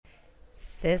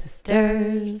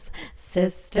Sisters,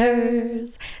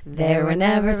 sisters, there were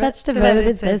never such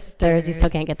devoted sisters. You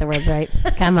still can't get the words right.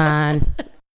 Come on.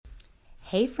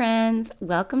 Hey friends,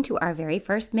 welcome to our very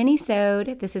first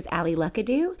mini-sode. This is Allie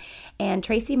Luckadoo, and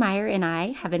Tracy Meyer and I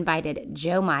have invited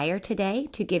Joe Meyer today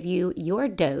to give you your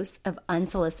dose of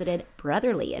unsolicited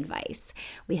brotherly advice.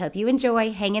 We hope you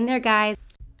enjoy. Hang in there, guys.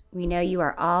 We know you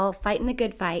are all fighting the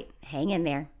good fight. Hang in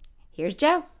there. Here's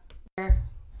Joe.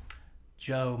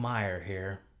 Joe Meyer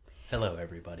here. Hello,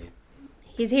 everybody.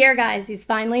 He's here, guys. He's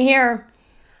finally here.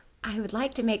 I would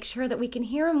like to make sure that we can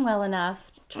hear him well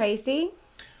enough. Tracy?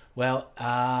 Well,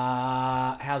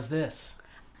 how's this?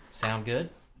 Sound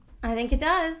good? I think it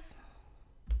does.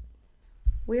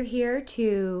 We're here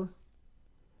to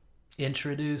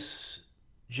Introduce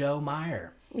Joe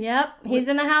Meyer. Yep, he's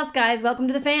in the house, guys. Welcome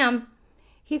to the fam.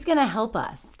 He's going to help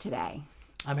us today.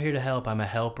 I'm here to help. I'm a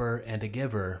helper and a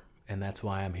giver, and that's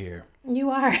why I'm here.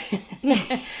 You are.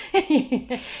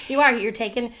 You are. You're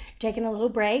taking a little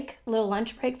break, a little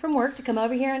lunch break from work to come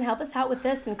over here and help us out with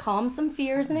this and calm some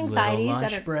fears and anxieties. Little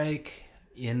lunch break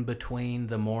in between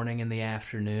the morning and the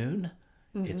afternoon.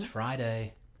 Mm-hmm. It's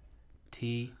Friday.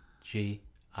 TGIF,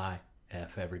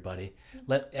 everybody.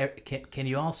 Can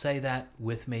you all say that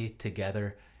with me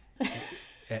together?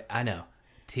 I know.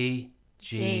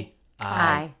 TGIF.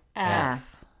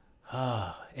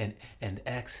 Oh, and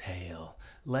exhale.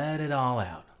 Let it all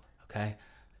out, okay?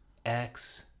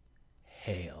 Exhale.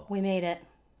 We made it.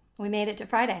 We made it to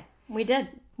Friday. We did.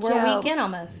 We're Joe, a week in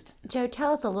almost. Joe,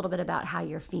 tell us a little bit about how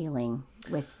you're feeling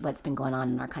with what's been going on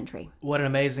in our country. What an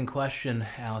amazing question,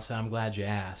 Allison. I'm glad you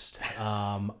asked.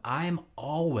 I'm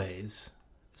always,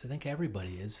 as I think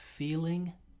everybody is,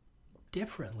 feeling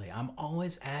differently. I'm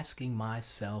always asking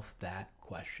myself that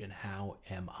question. How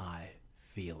am I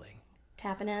feeling?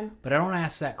 Tapping in. But I don't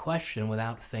ask that question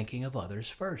without thinking of others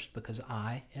first, because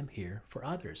I am here for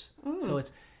others. So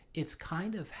it's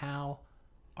kind of, how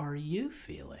are you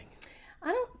feeling? I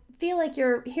don't feel like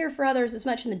you're here for others as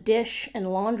much in the dish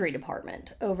and laundry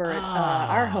department over at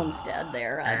our homestead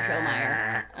there, Joe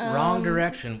Meyer. Wrong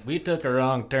direction. We took a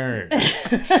wrong turn.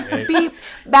 Beep.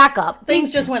 Back up.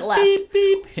 Things just went left. Beep,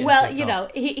 beep. Well, you know,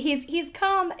 he's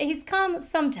calm. He's calm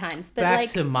sometimes, but Back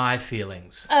to my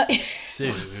feelings.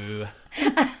 Sue.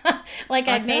 Like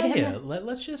I made him.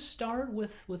 Let's just start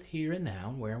with here and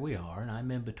now, where we are, and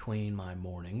I'm in between my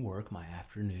morning work, my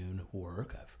afternoon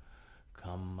work.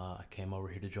 I came over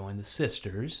here to join the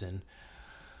sisters, and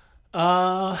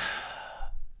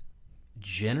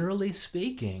generally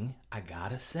speaking, I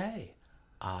gotta say,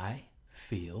 I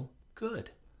feel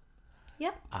good.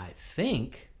 Yep. I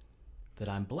think that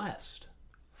I'm blessed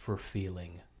for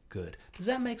feeling good. Does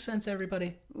that make sense,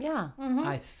 everybody? Yeah. Mm-hmm.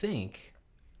 I think,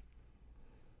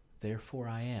 therefore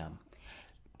I am.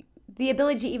 The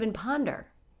ability to even ponder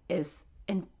is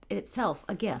in itself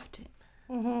a gift.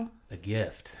 Mm-hmm. A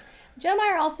gift. Joe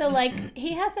Meyer also,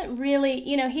 he hasn't really,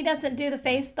 he doesn't do the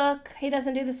Facebook. He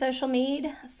doesn't do the social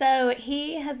media. So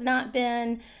he has not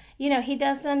been, he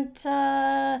doesn't,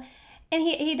 and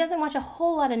he doesn't watch a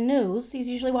whole lot of news. He's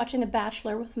usually watching The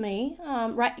Bachelor with me.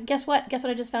 Right. Guess what? Guess what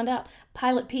I just found out?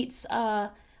 Pilot Pete's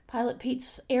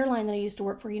airline that I used to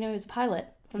work for, he was a pilot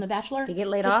from The Bachelor. Did he get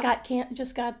laid off?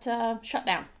 Just got shut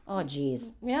down. Oh,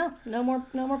 geez. Yeah. No more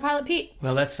Pilot Pete.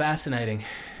 Well, that's fascinating.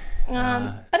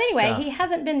 But anyway, stuff. He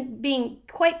hasn't been being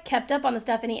quite kept up on the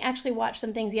stuff, and he actually watched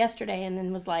some things yesterday and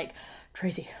then was like,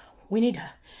 Tracy, we need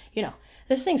to,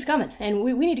 this thing's coming, and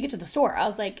we need to get to the store. I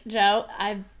was like, Joe,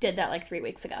 I did that like 3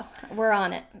 weeks ago. We're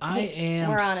on it. I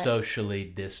am socially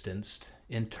distanced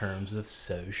in terms of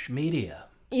social media.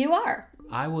 You are.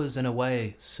 I was, in a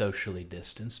way, socially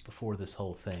distanced before this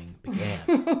whole thing began.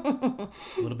 A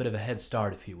little bit of a head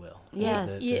start, if you will.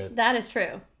 Yes. That is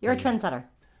true. You're a trendsetter.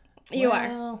 You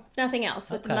are. Nothing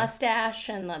else. With the mustache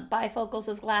and the bifocals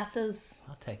as glasses.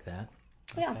 I'll take that.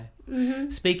 Yeah. Okay. Mm-hmm.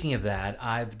 Speaking of that,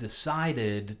 I've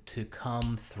decided to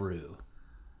come through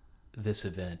this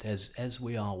event, as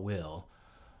we all will,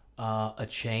 a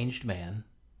changed man,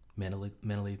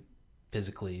 mentally,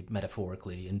 physically,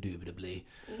 metaphorically, indubitably.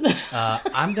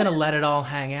 I'm going to let it all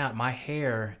hang out. My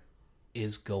hair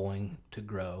is going to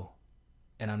grow,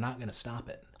 and I'm not going to stop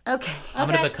it. Okay. I'm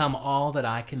going to become all that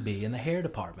I can be in the hair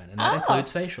department, and that includes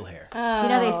facial hair.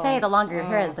 They say the longer your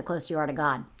hair is, the closer you are to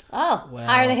God. Oh, Well,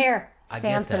 higher the hair.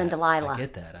 Samson and Delilah. I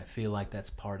get that. I feel like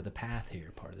that's part of the path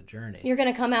here, part of the journey. You're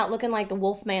going to come out looking like the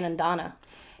Wolfman and Donna.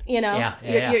 Yeah.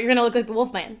 You're going to look like the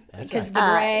Wolfman. That's because right.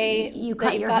 the gray, you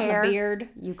cut your hair, the beard.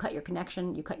 You cut your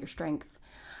connection, you cut your strength.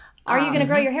 Are you going to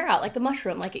grow your hair out like the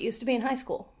mushroom, like it used to be in high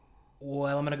school?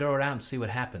 Well, I'm going to grow it out and see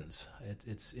what happens.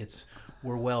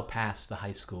 We're well past the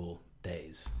high school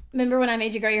days. Remember when I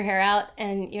made you grow your hair out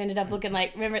and you ended up looking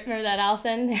like, remember that,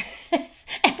 Allison?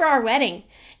 For our wedding,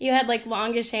 you had like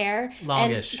longish hair.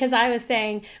 Longish. Because I was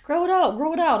saying, grow it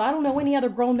out. I don't know any other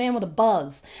grown man with a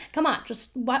buzz. Come on,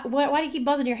 just why do you keep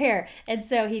buzzing your hair? And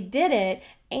so he did it,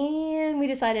 and we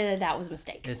decided that was a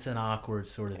mistake. It's an awkward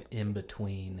sort of in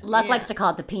between. Luck likes to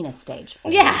call it the penis stage.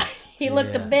 Yeah, he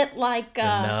looked a Yeah. bit like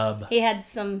nub. he had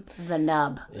some. The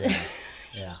nub.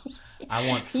 Yeah. I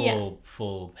want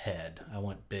full head. I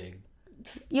want big.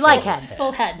 You like head.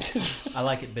 Full head. I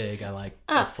like it big. I like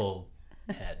a full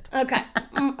head. Okay.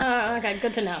 Okay.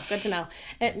 Good to know.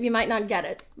 You might not get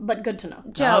it, but good to know.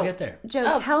 Joe, I'll get there.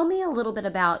 Joe, tell me a little bit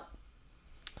about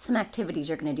some activities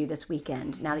you're going to do this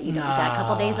weekend. Now that you've got a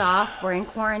couple days off, we're in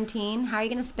quarantine. How are you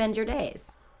going to spend your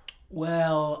days?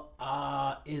 Well,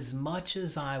 as much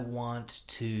as I want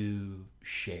to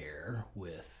share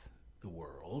with the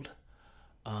world,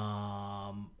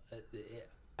 I'm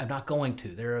not going to.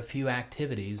 There are a few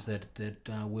activities that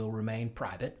will remain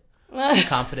private,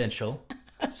 confidential.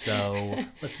 So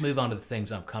let's move on to the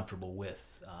things I'm comfortable with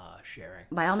sharing.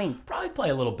 By all means. Probably play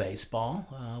a little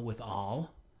baseball with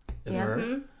Al.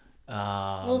 Her.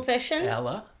 A little fishing.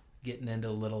 Ella getting into a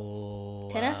little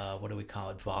Tennis? What do we call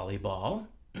it? Volleyball,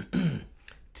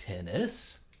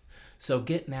 tennis. So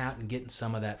getting out and getting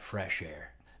some of that fresh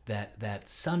air, that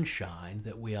sunshine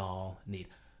that we all need.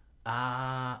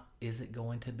 Is it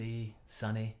going to be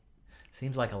sunny?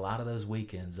 Seems like a lot of those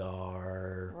weekends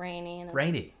are Rainy. And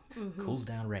rainy. Cools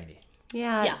down rainy.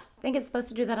 Yeah, Yeah. I think it's supposed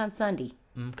to do that on Sunday.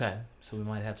 Okay, so we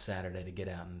might have Saturday to get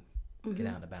out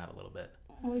and about a little bit.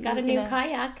 We got a new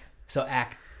kayak. So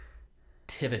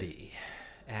activity,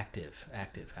 active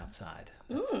outside.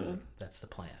 That's the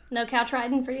plan. No couch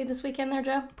riding for you this weekend there,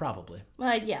 Joe? Probably.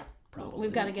 Yeah. Probably.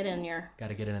 We've got to get in your Got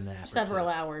to get in a nap. several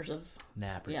or two. hours of.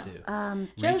 Nap or Yeah. two.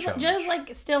 Joe's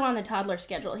like still on the toddler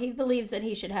schedule. He believes that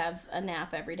he should have a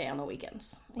nap every day on the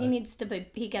weekends. He needs to be.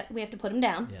 We have to put him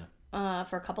down. Yeah.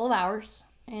 For a couple of hours,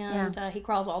 and he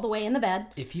crawls all the way in the bed.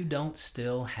 If you don't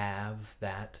still have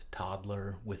that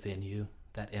toddler within you,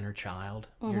 that inner child,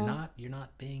 you're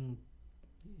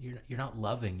not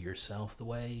loving yourself the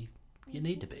way you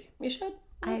need to be. You should.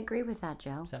 I agree with that,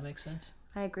 Joe. Does that make sense?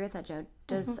 I agree with that, Joe.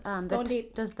 Does Going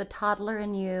deep. does the toddler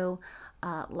in you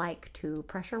like to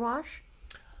pressure wash?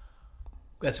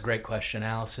 That's a great question,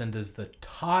 Allison. Does the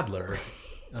toddler,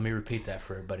 let me repeat that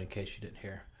for everybody in case you didn't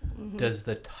hear. Does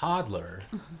the toddler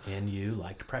in you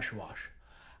like to pressure wash?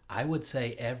 I would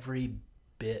say every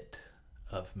bit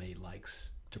of me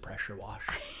likes to pressure wash.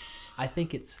 I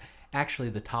think it's actually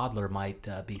the toddler might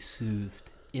be soothed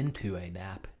into a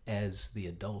nap as the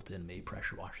adult in me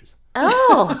pressure washes.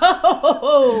 Oh,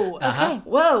 Oh, Uh-huh.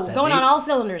 whoa! that Going on deep? all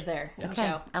cylinders there, okay.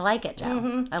 Joe. I like it,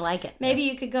 Joe. I like it. Maybe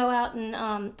you could go out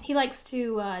and he likes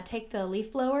to take the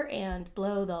leaf blower and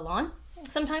blow the lawn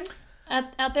sometimes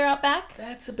out there out back.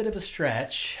 That's a bit of a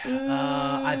stretch.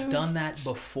 I've done that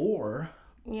before,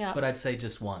 Yeah, but I'd say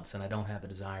just once, and I don't have the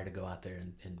desire to go out there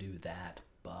and do that.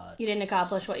 But you didn't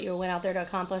accomplish what you went out there to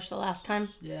accomplish the last time.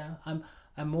 yeah, I'm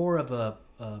more of a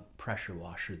pressure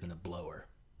washer than a blower.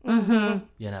 You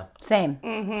know,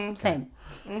 Same. Same.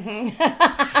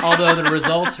 although the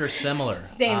results are similar.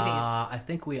 Samesies. I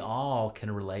think we all can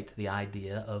relate to the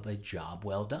idea of a job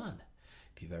well done.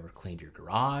 If you've ever cleaned your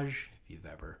garage, if you've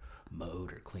ever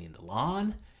mowed or cleaned the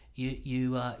lawn,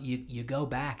 you go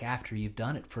back after you've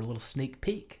done it for a little sneak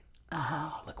peek.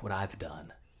 Oh, look what I've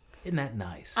done! Isn't that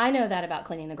nice? I know that about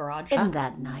cleaning the garage Isn't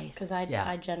that nice? because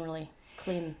I generally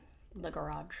clean the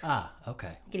garage. Okay.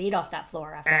 You could eat off that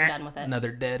floor after I'm done with it.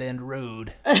 Another dead end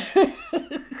road.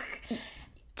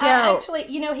 Joe. Actually,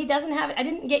 he doesn't have. I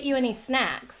didn't get you any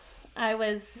snacks. I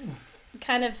was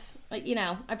kind of,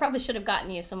 I probably should have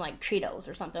gotten you some like Cheetos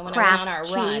or something when I went on our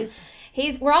Kraft run.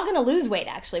 cheese. We're all going to lose weight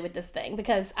actually with this thing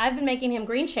because I've been making him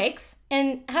green shakes.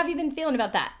 And how have you been feeling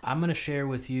about that? I'm going to share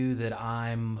with you that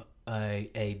I'm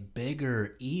a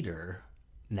bigger eater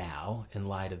now in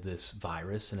light of this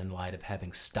virus and in light of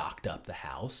having stocked up the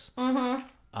house.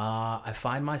 I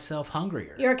find myself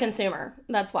hungrier. You're a consumer.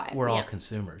 That's why. We're all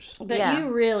consumers. But Yeah. you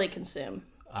really consume.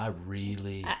 I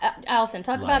really Allison,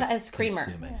 talk Like about his creamer.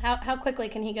 consuming. How quickly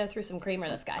can he go through some creamer,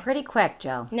 this guy? Pretty quick,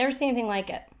 Joe. Never seen anything like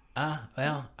it.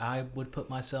 well, I would put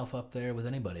myself up there with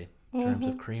anybody in terms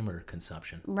of creamer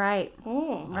consumption. Right.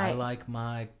 I Right. like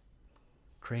my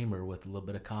creamer with a little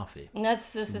bit of coffee.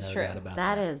 This is No true. doubt about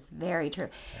That is very true.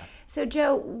 So,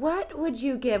 Joe, what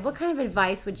kind of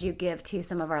advice would you give to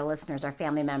some of our listeners, our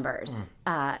family members,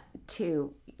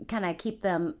 to kind of keep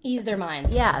them? Ease their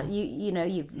minds. Yeah,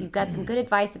 you've got some good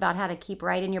advice about how to keep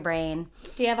right in your brain.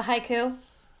 Do you have a haiku?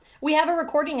 We have a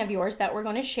recording of yours that we're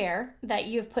going to share that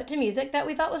you've put to music that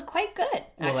we thought was quite good,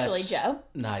 Well, actually, that's Joe.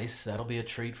 Nice. That'll be a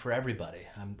treat for everybody.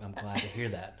 I'm glad to hear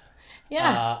that.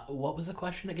 Yeah. What was the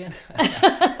question again?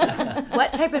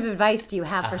 What type of advice do you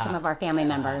have for some of our family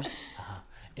members?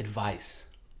 Advice.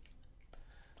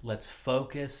 Let's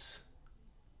focus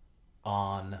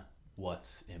on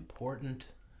what's important.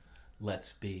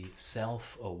 Let's be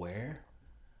self-aware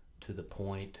to the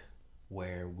point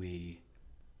where we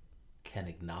can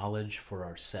acknowledge for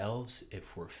ourselves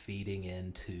if we're feeding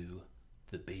into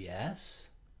the BS.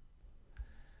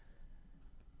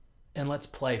 And let's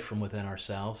play from within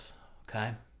ourselves,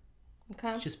 okay?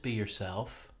 Okay. Just be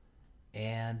yourself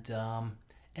and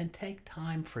take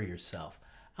time for yourself.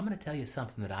 I'm going to tell you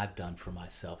something that I've done for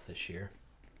myself this year.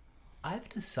 I've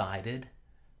decided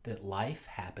that life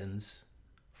happens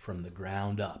from the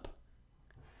ground up.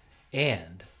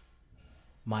 And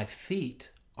my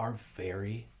feet are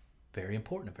very, very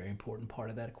important, a very important part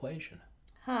of that equation.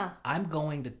 Huh. I'm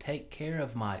going to take care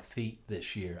of my feet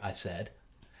this year, I said.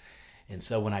 And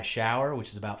so when I shower, which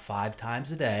is about 5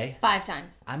 times a day, 5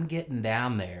 times. I'm getting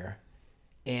down there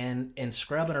and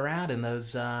scrubbing around in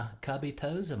those cubby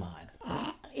toes of mine.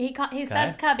 He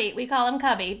says cubby. We call him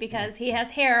cubby because he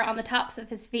has hair on the tops of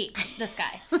his feet, this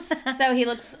guy. So he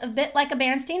looks a bit like a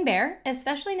Berenstain Bear,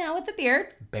 especially now with the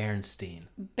beard. Berenstain.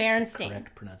 Berenstain.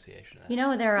 Correct pronunciation of that. You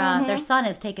know, their son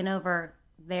has taken over.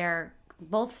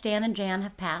 Both Stan and Jan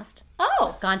have passed.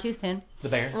 Oh. Gone too soon. The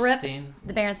Berenstain.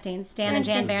 The Berensteins, Stan and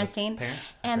Jan Berenstain. Berenstein. Parents?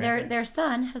 And their Grandparents?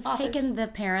 son has Authors. taken the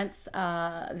parents'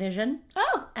 vision.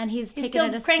 Oh. And he's taken still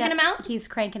it a cranking step. them out? He's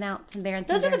cranking out some Berenstein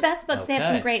Those are the Bears. best books. They have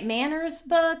some Okay. great manners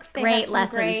books. They Great have some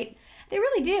lessons. They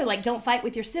really do. Like Don't Fight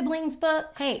with Your Siblings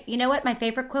books. Hey, you know what? My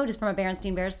favorite quote is from a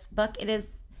Berenstein Bears book. It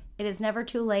is never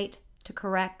too late to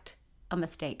correct a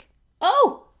mistake.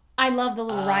 Oh. I love the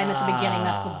little rhyme at the beginning.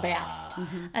 That's the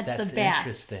best. That's That's the best.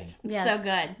 interesting. It's Yes. so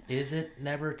good. Is it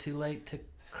never too late to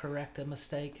correct a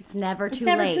mistake? It's never too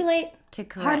never late. too late. To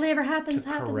correct. Hardly ever happens. To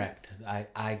correct.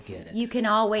 I get it. You can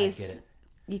always. I get it.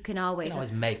 You can always. You can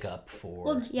always make up for.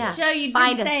 Well, Yeah. Joe, you did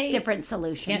find say a different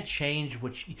solution. you can't change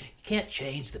you can't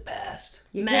change the past.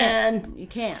 You Man. can't. You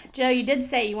can't. Joe, you did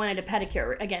say you wanted a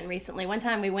pedicure again recently. One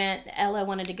time we went, Ella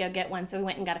wanted to go get one, so we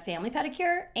went and got a family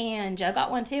pedicure, and Joe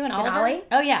got one too, and Oliver. Ollie?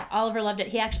 Oh yeah, Oliver loved it.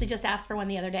 He actually just asked for one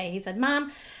the other day. He said,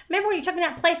 "Mom, remember when you took me to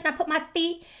that place and I put my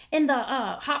feet in the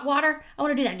hot water? I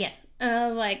want to do that again." And I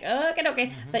was like,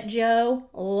 okay. But Joe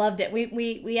loved it.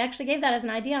 We actually gave that as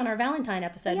an idea on our Valentine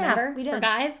episode, Yeah, remember? we did. For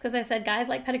guys, because I said guys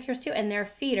like pedicures too, and their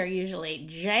feet are usually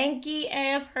janky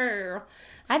as hell.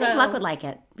 I think So- Luck would like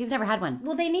it. He's never had one.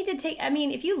 well, they need to take. I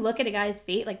mean, if you look at a guy's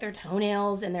feet, like their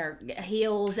toenails and their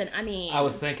heels, and I mean, I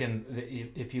was thinking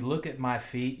that if you look at my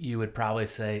feet, you would probably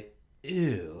say,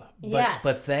 "Ew," Yes.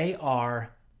 but they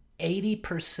are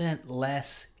 80%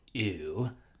 less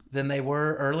ew than they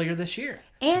were earlier this year.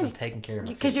 And I'm taking care of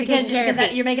my Because feet. you're taking care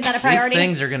of you're making that a These priority.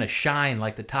 things are going to shine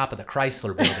like the top of the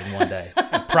Chrysler building one day.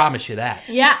 I promise you that.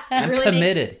 Yeah, I'm really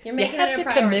committed. You're You making have it to a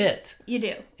priority. commit. You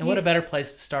do. And what a better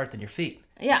place to start than your feet?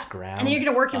 Yeah, It's ground and then you're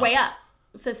gonna work your way up.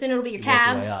 So soon it'll be your You work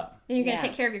your way calves. up. Then you're gonna Yeah.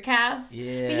 take care of your calves.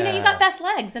 Yeah. But you know, you got best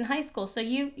legs in high school, so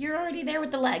you're already there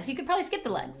with the legs. You could probably skip the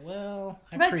legs. Well,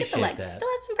 I You probably appreciate skip the legs. that. You still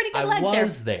have some pretty good I legs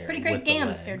was there. there Pretty great with the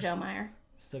gams there, legs. Joe Meyer.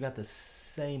 Still got the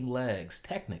same legs,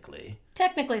 technically.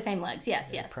 Technically, same legs.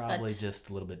 Yes. Probably But, just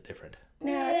a little bit different.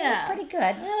 yeah, pretty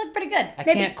good. They look pretty good. I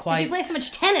Maybe can't 'cause quite You play so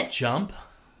much tennis. jump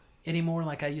anymore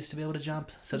like I used to be able to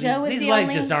jump. So Joe is these the legs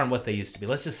only- just aren't what they used to be.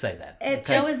 Let's just say that. okay?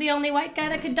 Joe was the only white guy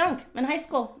that could dunk in high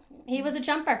school. He was a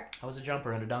jumper I was a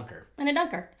jumper and a dunker. and a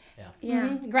dunker. Yeah.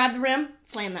 Grab the rim,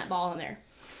 slam that ball in there.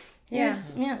 Yeah.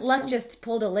 Yeah. Luck just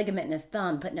pulled a ligament in his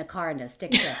thumb, putting a car in a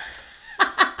stick shift.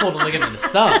 Pulled a ligament in his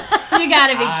thumb. You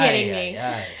gotta be kidding me.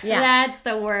 Aye. Yeah. That's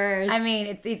the worst. I mean,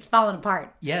 it's falling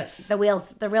apart. Yes. The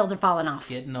wheels are falling off.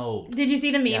 Getting old. Did you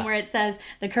see the meme Yeah. where it says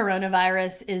the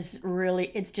coronavirus is really,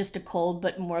 it's just a cold,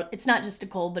 but more, it's not just a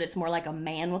cold, but it's more like a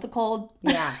man with a cold?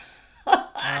 Yeah.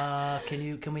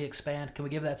 Can we expand? Can we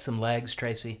give that some legs,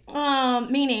 Tracy?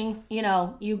 Meaning,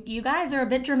 you guys are a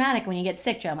bit dramatic when you get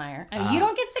sick, Joe Meyer. I mean, you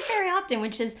don't get sick very often,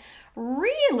 which is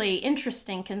really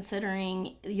interesting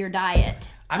considering your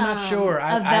diet. I'm not sure.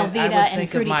 Of I Velveeta would and think of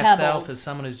Fruity myself Pebbles. as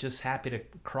someone who's just happy to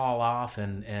crawl off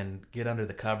and get under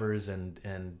the covers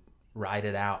and ride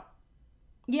it out.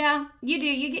 Yeah, you do.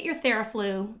 You get your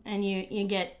Theraflu and you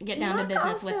get down to Luck business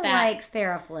also with that. likes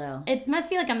Theraflu. It must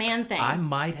be like a man thing. I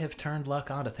might have turned Luck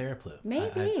on to Theraflu.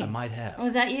 Maybe. I might have.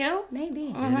 Was that you? Maybe.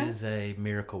 It is a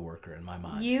miracle worker in my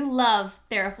mind. You love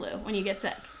Theraflu when you get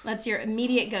sick. That's your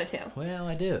immediate go-to. Well,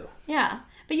 I do. Yeah.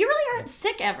 But you really aren't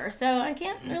sick ever, so I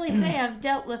can't really say I've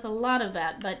dealt with a lot of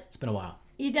that. But It's been a while.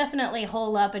 you definitely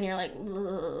hole up and you're like,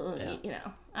 you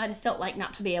know, I just don't like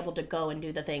not to be able to go and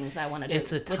do the things I want to do.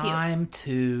 It's a with you. time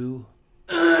to,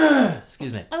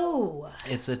 excuse me. Oh.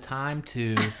 It's a time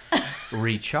to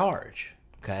recharge.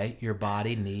 Okay, your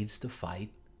body needs to fight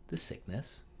the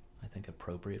sickness. I think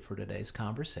appropriate for today's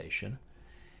conversation.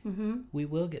 We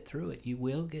will get through it. You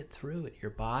will get through it.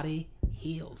 Your body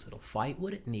heals. It'll fight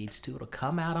what it needs to. It'll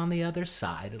come out on the other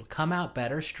side. It'll come out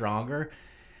better, stronger.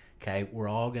 Okay, we're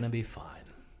all going to be fine.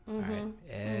 All right,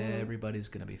 everybody's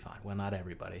going to be fine. Well, not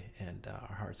everybody, and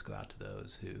our hearts go out to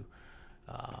those who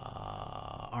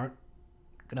aren't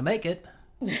going to make it.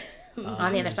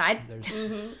 On the other side.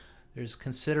 There's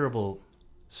considerable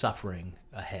suffering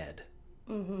ahead.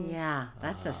 Yeah,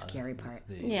 that's the scary part.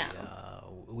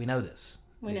 We know this.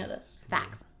 We know this.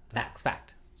 Facts.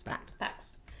 Fact.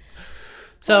 Facts.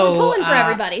 So We're pulling for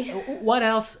everybody. What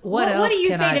else? What else? What do you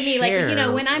can say I to me? share? Like, you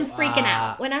know, when I'm freaking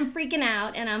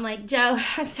out, and I'm like, Joe,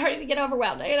 I'm starting to get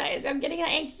overwhelmed. I'm getting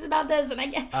anxious about this, and I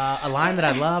get a line that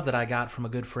I love that I got from a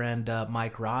good friend,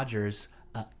 Mike Rogers.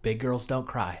 Big girls don't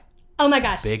cry. Oh my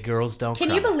gosh. Big girls don't cry.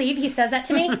 Can you believe he says that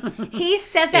to me? He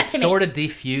says that it to me. sort of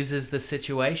defuses the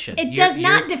situation. It does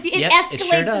not diffuse. It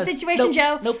escalates the situation,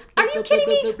 Joe. Are you kidding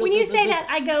me? When you say that,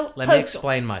 I go Let me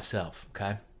explain myself,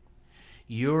 okay?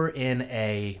 You're in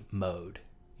a mode.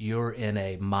 You're in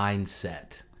a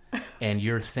mindset. And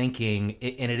you're thinking,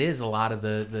 and it is a lot of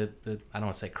the I don't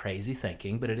want to say crazy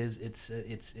thinking, but it's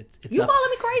You up, calling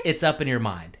me crazy? It's up in your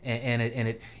mind, and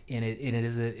it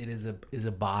is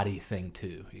a body thing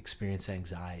too. You experience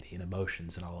anxiety and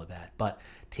emotions and all of that. But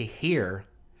to hear,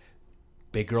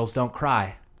 big girls don't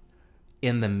cry,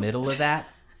 in the middle of that,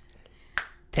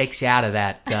 takes you out of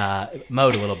that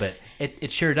mode a little bit.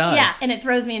 It sure does. Yeah, and it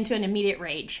throws me into an immediate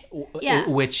rage. Yeah.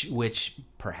 Which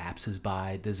perhaps is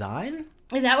by design.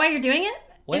 Is that why you're doing it?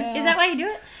 Well, is that why you do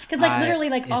it? Because like literally,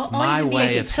 like it's all my you can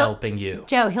way do of is helping you.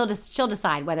 Joe, she'll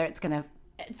decide whether it's going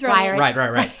to throw fire.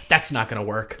 Right. That's not going to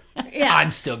work. Yeah.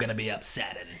 I'm still going to be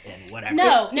upset and whatever.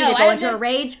 No, Either go into a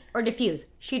rage or diffuse.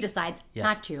 She decides,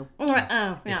 not you. Oh,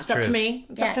 yeah, it's up to true. me.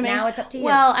 It's Yeah, up to me. now it's up to you.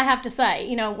 Well, I have to say,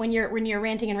 you know, when you're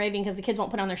ranting and raving because the kids won't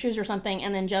put on their shoes or something,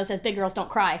 and then Joe says, "Big girls don't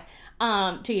cry,"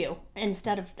 to you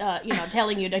instead of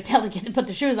telling you to tell the kids to put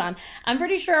the shoes on. I'm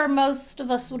pretty sure most of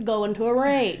us would go into a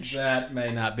rage. That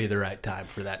may not be the right time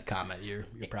for that comment. You're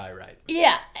probably right.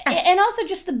 Yeah, and also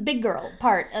just the big girl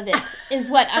part of it is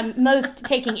what I'm most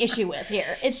taking issue with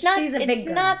here. It's not. She's a big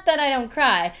girl. Not that I don't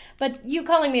cry, but you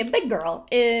calling me a big girl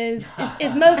is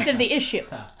most of the issue.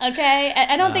 Okay,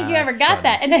 I don't think you ever that's got funny.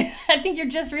 that, and I think you're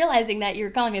just realizing that you're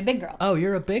calling me a big girl. Oh,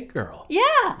 you're a big girl. Yeah.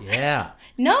 Yeah.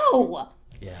 No.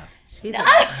 Yeah.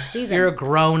 She's You're a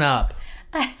grown up.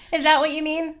 Is that what you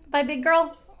mean by big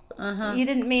girl? Uh-huh. You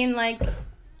didn't mean like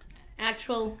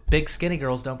actual. Big skinny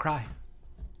girls don't cry.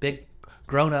 Big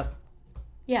grown up,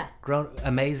 Yeah.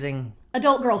 amazing.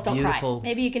 Adult girls don't Beautiful. cry.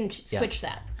 Maybe you can switch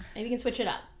that. Maybe you can switch it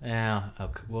up. Yeah.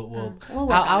 Okay. We'll work on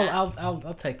that.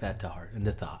 I'll take that to heart and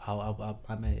to thought.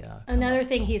 I may. Another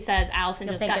thing he says, Allison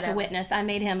just think got it to up. witness. I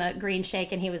made him a green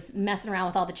shake, and he was messing around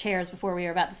with all the chairs before we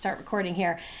were about to start recording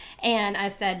here. And I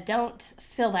said, "Don't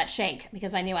spill that shake,"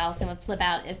 because I knew Allison would flip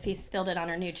out if he spilled it on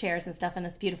her new chairs and stuff in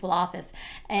this beautiful office.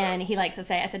 And he likes to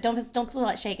say, "I said, don't spill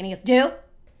that shake," and he goes,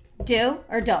 "Do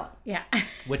or don't." Yeah.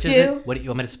 Which is it? What do you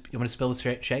want me to spill the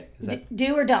shake? Is that?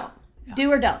 Do or don't. Do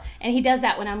or don't. And he does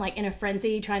that when I'm like in a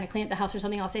frenzy trying to clean up the house or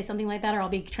something. I'll say something like that, or I'll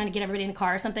be trying to get everybody in the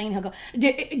car or something, and he'll go,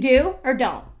 do or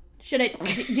don't. Should it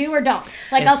do or don't?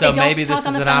 Like, And I'll so say, don't maybe talk this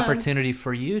on is the an phone. opportunity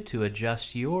for you to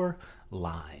adjust your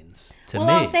lines to Well,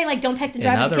 me. I'll say like, don't text and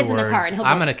in drive other the kids words, in the car, and he'll go,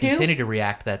 I'm going to "Do?" continue to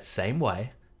react that same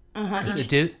way.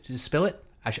 Just spill it.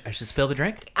 I should spill the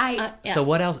drink. Yeah. So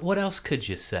what else? What else could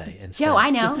you say? Instead? Joe, I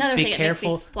know. Another Be thing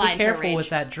careful. that makes me fly Be into a careful rage. with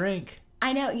that drink.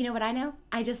 I know. You know what I know?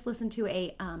 I just listened to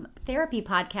a therapy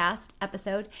podcast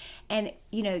episode, and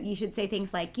you should say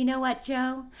things like, "You know what,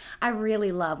 Joe? I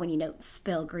really love when you don't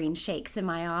spill green shakes in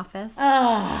my office."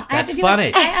 That's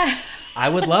funny. I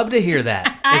would love to hear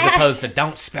that, as opposed to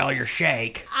 "don't spill your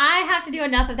shake." I have to do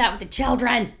enough of that with the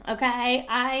children, okay?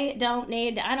 I don't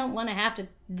want to have to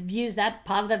use that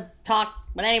positive talk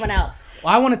with anyone else.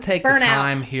 Well, I want to take the Burnout.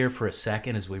 time here for a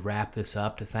second as we wrap this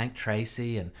up to thank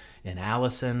Tracy and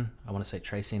Allison. I want to say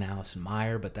Tracy and Allison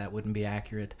Meyer, but that wouldn't be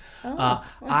accurate.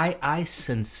 I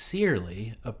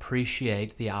sincerely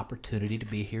appreciate the opportunity to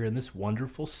be here in this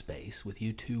wonderful space with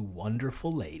you two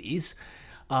wonderful ladies.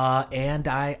 And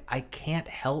I can't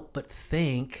help but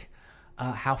think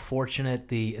how fortunate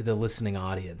the listening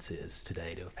audience is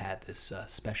today to have had this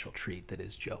special treat that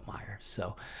is Joe Meyer.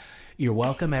 So you're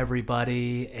welcome,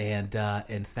 everybody, and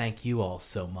thank you all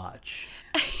so much.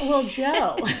 Well,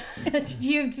 Joe,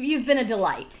 you've been a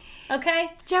delight.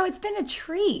 Okay, Joe, it's been a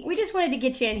treat. we just wanted to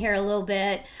get you in here a little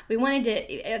bit. We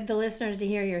wanted the listeners to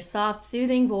hear your soft,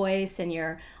 soothing voice and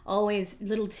your always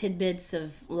little tidbits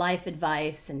of life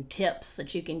advice and tips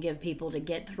that you can give people to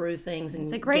get through things and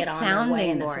It's a great get on their way in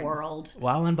sounding this board. world.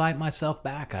 Well, I'll invite myself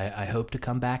back. I hope to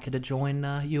come back and to join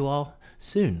you all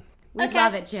soon. We Okay.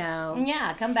 love it, Joe.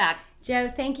 Yeah, come back.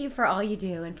 Joe, thank you for all you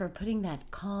do and for putting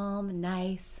that calm,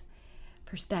 nice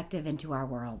perspective into our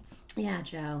worlds. Yeah,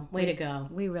 Joe. Way to go.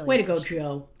 We really Way to go,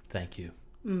 Joe. Thank you.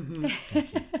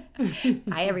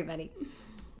 Bye, everybody.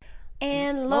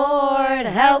 And Lord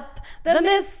help the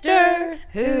mister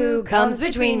who comes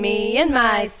between me and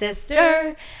my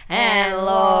sister. And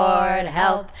Lord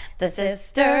help the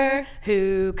sister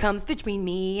who comes between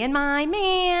me and my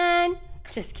man.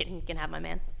 Just kidding, you can have my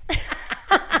man.